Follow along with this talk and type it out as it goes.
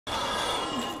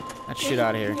that shit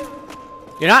out of here.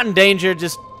 You're not in danger,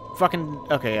 just fucking...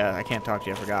 Okay, I can't talk to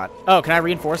you, I forgot. Oh, can I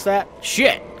reinforce that?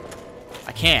 Shit!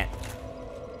 I can't.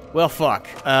 Well, fuck.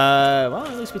 Well,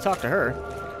 at least we talked to her.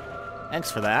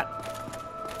 Thanks for that.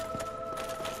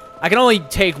 I can only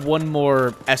take one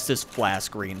more Estus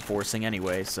flask reinforcing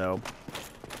anyway, so...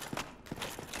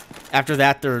 After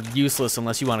that, they're useless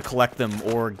unless you want to collect them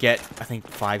or get, I think,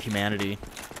 5 humanity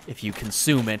if you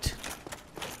consume it.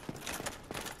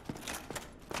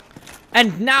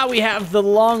 And now we have the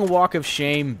Long Walk of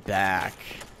Shame back.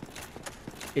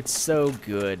 It's so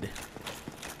good.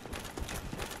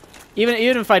 Even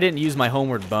if I didn't use my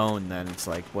Homeward Bone, then it's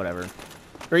like, whatever.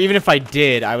 Or even if I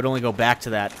did, I would only go back to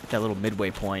that little midway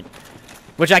point.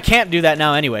 Which I can't do that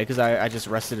now anyway, because I just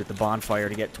rested at the bonfire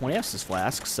to get 20 Estus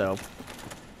flasks, so...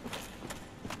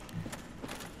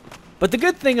 But the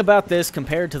good thing about this,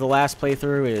 compared to the last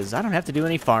playthrough, is I don't have to do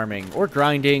any farming, or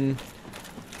grinding,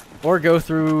 or go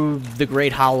through the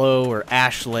Great Hollow, or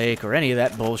Ash Lake, or any of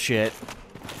that bullshit.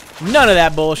 None of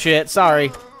that bullshit.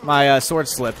 Sorry. My sword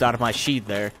slipped out of my sheath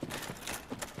there.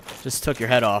 Just took your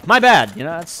head off. My bad. You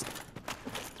know, it's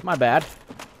my bad.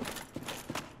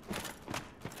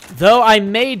 Though I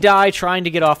may die trying to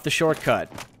get off the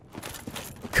shortcut.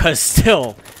 Because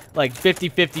still, like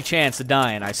 50-50 chance of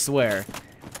dying, I swear.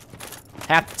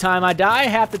 Half the time I die,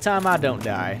 half the time I don't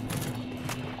die.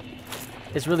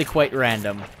 It's really quite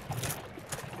random.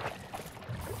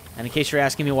 And in case you're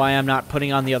asking me why I'm not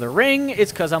putting on the other ring,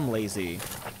 it's because I'm lazy.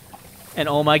 And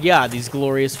oh my god, these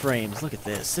glorious frames. Look at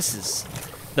this. This is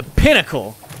the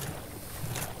pinnacle.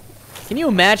 Can you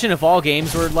imagine if all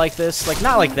games were like this? Like,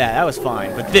 not like that. That was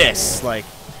fine. But this, like,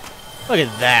 look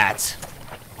at that.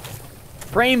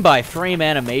 Frame by frame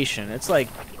animation. It's like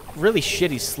really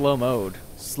shitty slow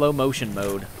motion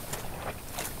mode.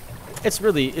 It's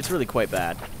really quite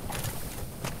bad.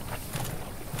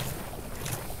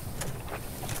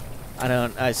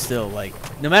 I still, like,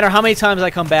 no matter how many times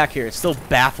I come back here, it still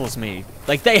baffles me.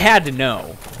 Like, they had to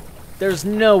know. There's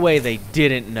no way they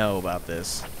didn't know about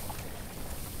this.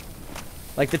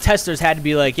 Like, the testers had to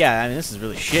be like, yeah, I mean, this is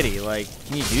really shitty. Like,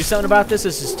 can you do something about this?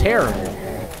 This is terrible.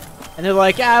 And they're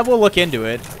like, yeah, we'll look into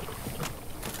it.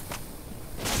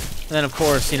 And then, of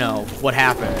course, you know, what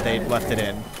happened? They left it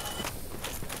in.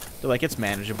 They're like, it's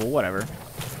manageable, whatever.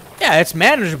 Yeah, it's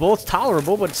manageable, it's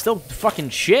tolerable, but it's still fucking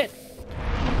shit.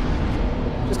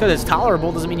 Just because it's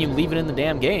tolerable doesn't mean you leave it in the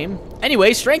damn game.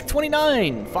 Anyway, strength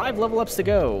 29. 5 level ups to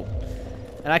go.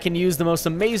 And I can use the most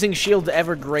amazing shield to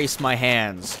ever grace my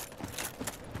hands.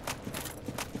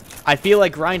 I feel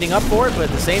like grinding up for it, but at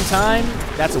the same time,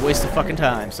 that's a waste of fucking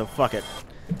time, so fuck it.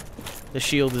 The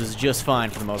shield is just fine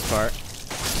for the most part.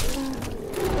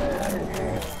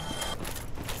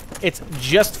 It's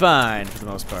just fine for the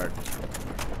most part.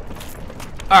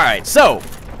 Alright, so,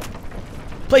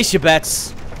 place your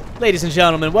bets. Ladies and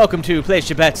gentlemen, welcome to Place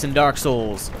Your Bets in Dark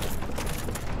Souls.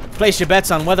 Place your bets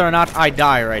on whether or not I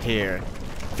die right here.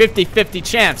 50-50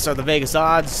 chance are the Vegas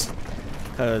odds,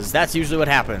 because that's usually what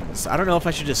happens. I don't know if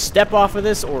I should just step off of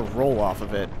this or roll off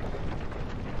of it.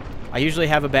 I usually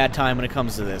have a bad time when it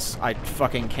comes to this. I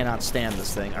fucking cannot stand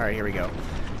this thing. Alright, here we go.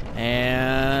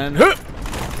 And...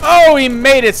 oh, he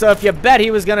made it, so if you bet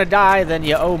he was gonna die, then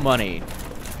you owe money.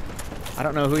 I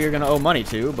don't know who you're gonna owe money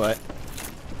to, but...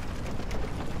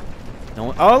 no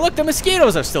one... oh, look, the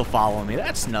mosquitoes are still following me.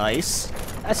 That's nice.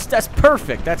 That's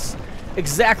perfect. That's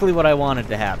exactly what I wanted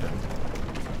to happen.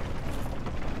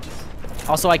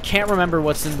 Also, I can't remember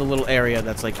what's in the little area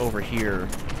that's, like, over here.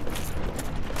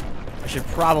 I should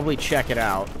probably check it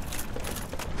out.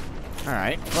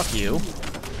 Alright, fuck you.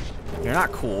 You're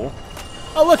not cool.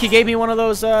 Oh, look, he gave me one of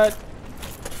those,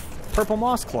 purple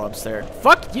moss clubs there.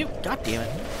 Fuck you! God damn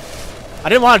it. I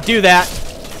didn't want to do that.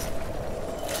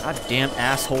 God damn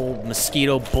asshole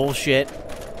mosquito bullshit.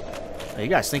 Oh, you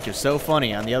guys think you're so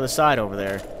funny on the other side over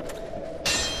there.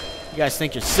 You guys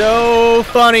think you're so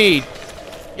funny.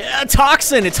 Yeah,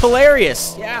 toxin, it's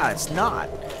hilarious. Yeah, it's not.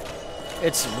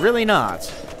 It's really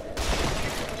not.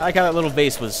 I like how that little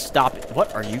vase was stopping.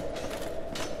 What are you?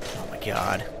 Oh my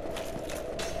god.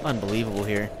 Unbelievable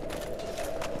here.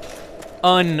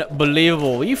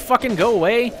 Unbelievable. Will you fucking go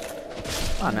away?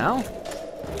 Come on now.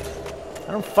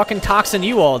 I don't fucking toxin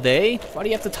you all day. Why do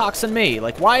you have to toxin me?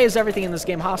 Like, why is everything in this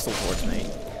game hostile towards me?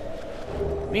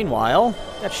 Meanwhile,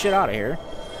 get that shit out of here.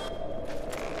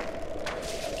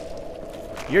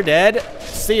 You're dead.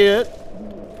 See it.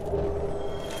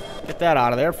 Get that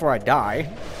out of there before I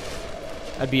die.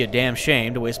 That'd be a damn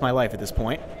shame to waste my life at this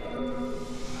point.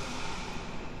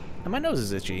 And my nose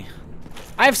is itchy.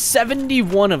 I have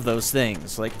 71 of those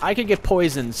things. Like, I could get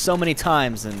poisoned so many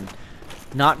times and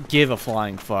not give a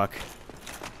flying fuck.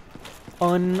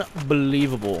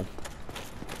 Unbelievable.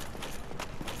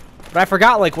 But I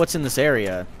forgot, like, what's in this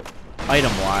area,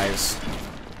 item-wise.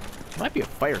 Might be a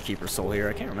Firekeeper soul here.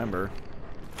 I can't remember.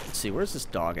 Let's see. Where's this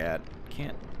dog at?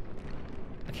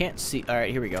 I can't see. All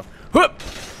right, here we go. Whoop!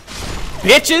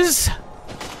 Bitches!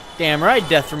 Damn right,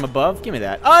 death from above. Give me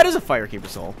that. Oh, it is a Firekeeper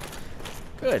soul.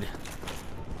 Good.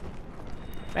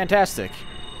 Fantastic.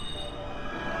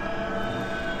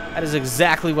 That is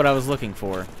exactly what I was looking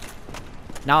for.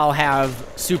 Now I'll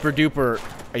have super duper.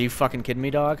 Are you fucking kidding me,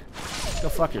 dog? Go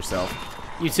fuck yourself.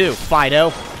 You too,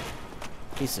 Fido.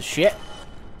 Piece of shit.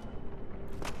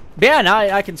 But yeah, now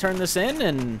I can turn this in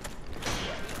and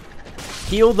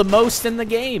heal the most in the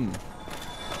game.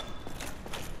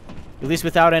 At least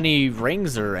without any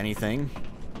rings or anything.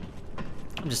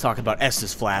 I'm just talking about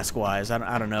Estus flask-wise.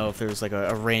 I don't know if there's like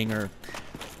a ring or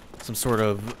some sort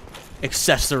of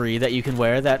accessory that you can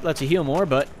wear that lets you heal more,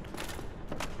 but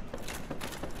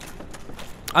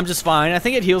I'm just fine. I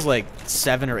think it heals like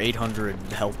 700 or 800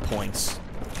 health points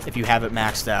if you have it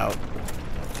maxed out.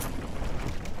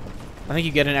 I think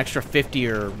you get an extra 50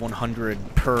 or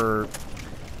 100 per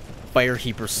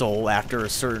Firekeeper soul after a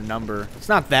certain number. It's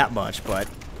not that much, but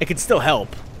it can still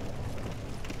help.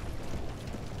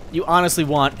 You honestly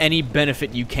want any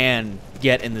benefit you can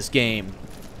get in this game.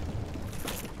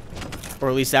 Or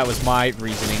at least that was my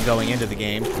reasoning going into the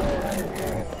game.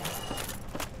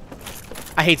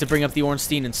 I hate to bring up the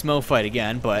Ornstein and Smo fight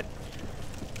again, but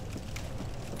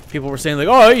people were saying like,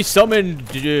 oh, he summoned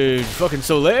fucking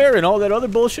Solaire and all that other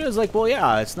bullshit. It's like, well,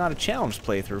 yeah, it's not a challenge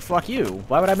playthrough. Fuck you.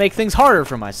 Why would I make things harder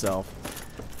for myself?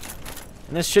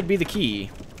 And this should be the key,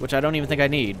 which I don't even think I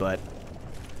need, but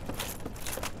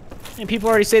and people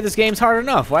already say this game's hard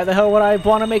enough. Why the hell would I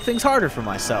want to make things harder for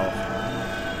myself?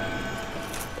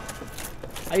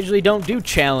 I usually don't do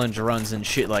challenge runs and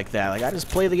shit like that. Like, I just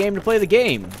play the game to play the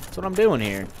game. That's what I'm doing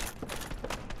here.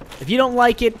 If you don't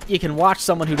like it, you can watch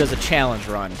someone who does a challenge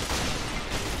run.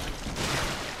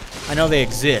 I know they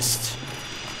exist.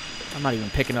 I'm not even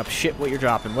picking up shit what you're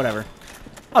dropping. Whatever.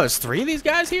 Oh, there's 3 of these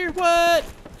guys here? What? I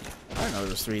didn't know there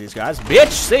was 3 of these guys.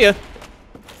 Bitch, see ya.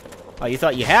 Oh, you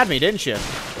thought you had me, didn't you?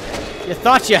 You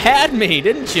thought you had me,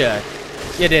 didn't you?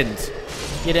 You didn't.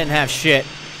 You didn't have shit.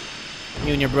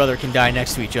 You and your brother can die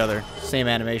next to each other. Same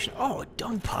animation. Oh, a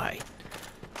dung pie.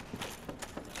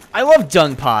 I love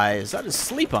dung pies. I just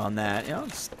sleep on that. You know,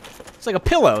 it's like a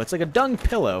pillow. It's like a dung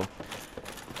pillow.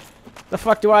 The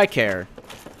fuck do I care?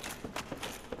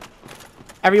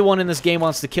 Everyone in this game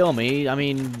wants to kill me. I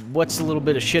mean, what's a little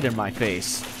bit of shit in my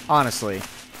face? Honestly.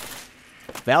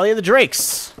 Valley of the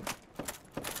Drakes.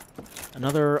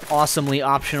 Another awesomely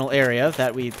optional area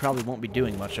that we probably won't be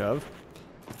doing much of.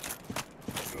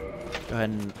 Go ahead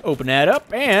and open that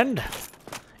up, and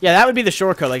yeah, that would be the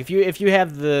shortcut. Like if you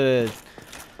have the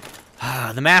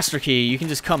master key, you can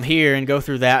just come here and go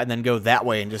through that, and then go that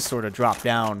way and just sort of drop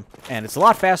down. And it's a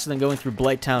lot faster than going through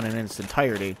Blighttown in its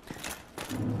entirety,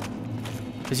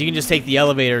 because you can just take the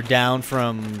elevator down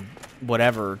from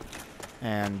whatever,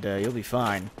 and you'll be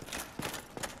fine.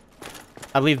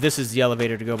 I believe this is the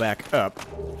elevator to go back up.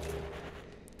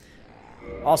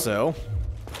 Also,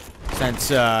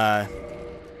 since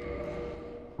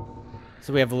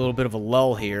so we have a little bit of a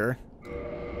lull here.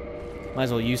 Might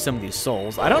as well use some of these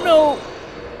souls. I don't know.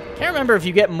 Can't remember if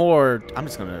you get more. I'm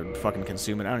just gonna fucking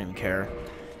consume it. I don't even care.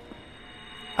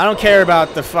 I don't care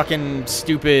about the fucking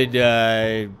stupid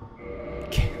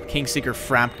Kingseeker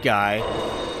Frampt guy.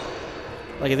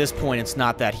 Like, at this point, it's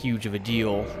not that huge of a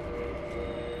deal.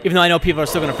 Even though I know people are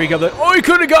still gonna freak out like, oh, he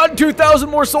could have gotten 2,000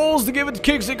 more souls to give it to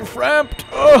Kingseeker Frampt.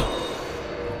 Oh.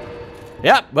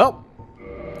 Yeah, well,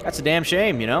 that's a damn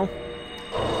shame, you know?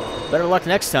 Better luck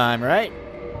next time, right?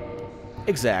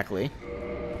 Exactly.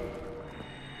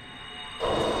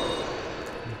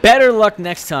 Better luck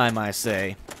next time, I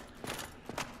say.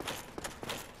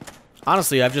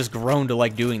 Honestly, I've just grown to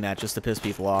like doing that just to piss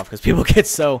people off, because people get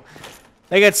so...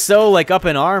 They get so, like, up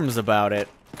in arms about it.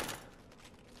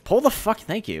 Pull the fuck...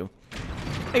 Thank you.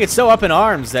 They get so up in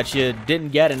arms that you didn't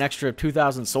get an extra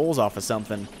 2,000 souls off of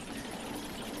something.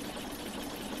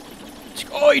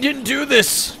 Oh, you didn't do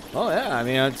this! Oh, yeah, I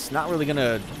mean, it's not really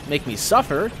gonna make me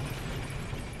suffer.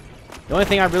 The only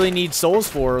thing I really need souls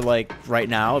for, like, right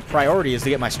now, priority is to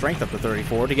get my strength up to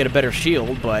 34 to get a better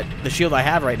shield, but the shield I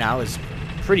have right now is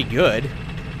pretty good.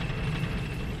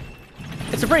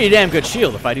 It's a pretty damn good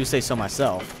shield, if I do say so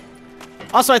myself.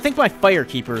 Also, I think my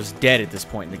Firekeeper is dead at this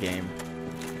point in the game.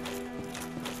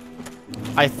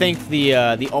 I think the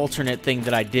alternate thing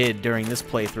that I did during this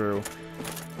playthrough,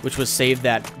 which was save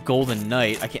that Golden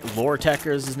Knight. I can't...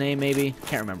 Loretecker is his name, maybe?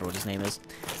 Can't remember what his name is.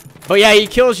 But yeah, he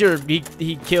kills your...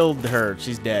 He killed her.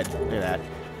 She's dead. Look at that.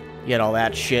 You get all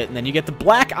that shit, and then you get the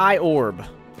black eye orb.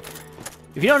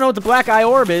 If you don't know what the black eye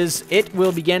orb is, it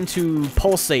will begin to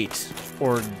pulsate,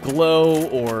 or glow,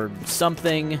 or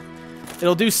something.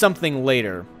 It'll do something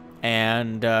later.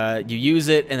 And you use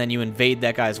it, and then you invade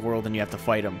that guy's world, and you have to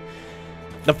fight him.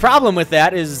 The problem with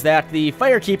that is that the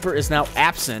Firekeeper is now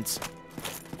absent,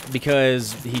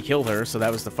 because he killed her, so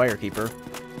that was the Firekeeper.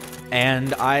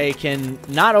 And I can,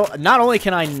 not only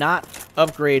can I not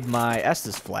upgrade my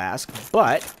Estus Flask,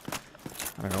 but,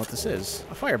 I don't know what this is,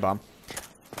 a firebomb.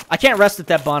 I can't rest at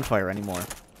that bonfire anymore.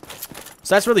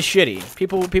 So that's really shitty.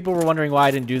 People were wondering why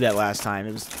I didn't do that last time.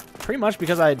 It was pretty much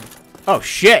because oh,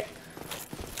 shit!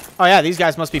 Oh, yeah, these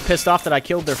guys must be pissed off that I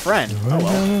killed their friend. Oh,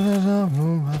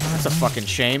 well. That's a fucking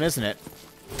shame, isn't it?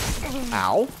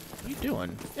 Ow. What are you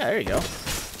doing? Yeah, there you go.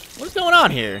 What's going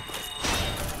on here?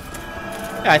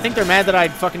 Yeah, I think they're mad that I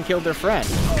fucking killed their friend.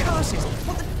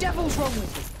 What the devil's wrong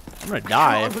with you? I'm gonna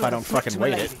die if I don't fucking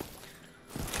wait it.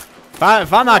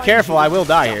 If I'm not careful, I will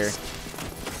die here.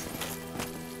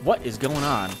 What is going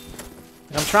on?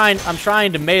 I'm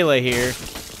trying to melee here.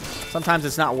 Sometimes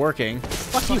it's not working.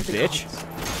 Fuck you, bitch.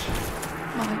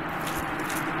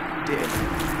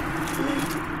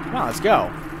 Come on, let's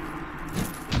go.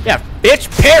 Yeah, bitch,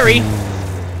 parry!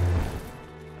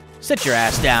 Sit your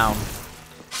ass down.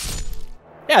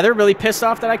 Yeah, they're really pissed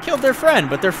off that I killed their friend,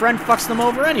 but their friend fucks them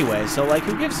over anyway, so, like,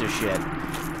 who gives a shit?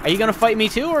 Are you gonna fight me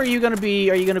too, or are you gonna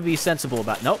be sensible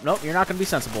about... Nope, you're not gonna be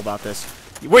sensible about this.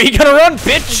 Where are you gonna run,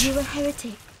 bitch? Are you a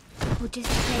heretic, or just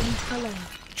plain follower?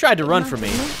 Tried to run from me.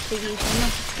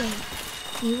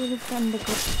 You will offend the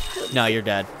good. No, you're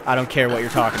dead. I don't care what you're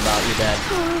talking about. You're dead.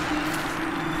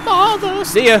 Father.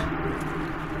 See ya.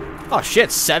 Oh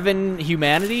shit, 7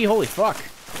 humanity? Holy fuck.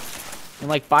 And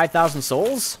like 5,000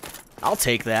 souls? I'll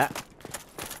take that.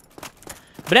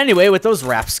 But anyway, with those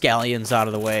rapscallions out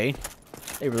of the way,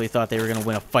 they really thought they were gonna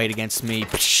win a fight against me.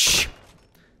 Psh,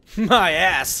 my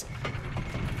ass.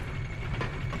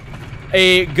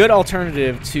 A good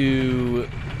alternative to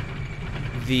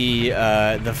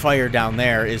the fire down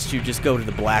there is to just go to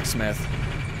the blacksmith.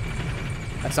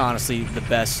 That's honestly the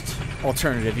best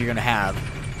alternative you're gonna have.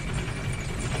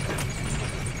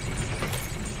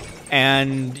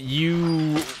 And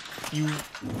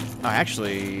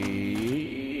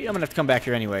actually, I'm gonna have to come back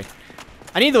here anyway.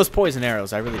 I need those poison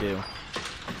arrows, I really do.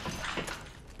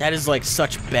 That is like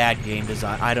such bad game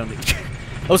design. I don't.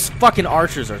 Those fucking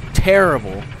archers are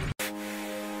terrible.